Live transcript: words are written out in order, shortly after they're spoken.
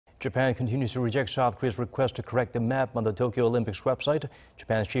Japan continues to reject South Korea's request to correct the map on the Tokyo Olympics website.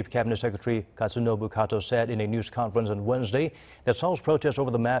 Japan's Chief Cabinet Secretary Katsunobu Kato said in a news conference on Wednesday that Seoul's protest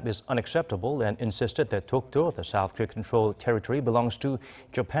over the map is unacceptable and insisted that Dokdo, the South Korea-controlled territory, belongs to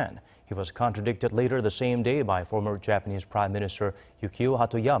Japan. He was contradicted later the same day by former Japanese Prime Minister Yukio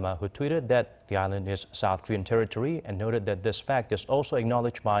Hatoyama, who tweeted that the island is South Korean territory and noted that this fact is also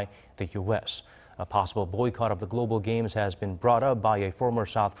acknowledged by the U.S. A possible boycott of the global games has been brought up by a former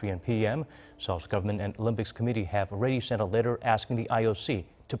South Korean PM. Seoul's government and Olympics Committee have already sent a letter asking the IOC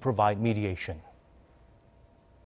to provide mediation.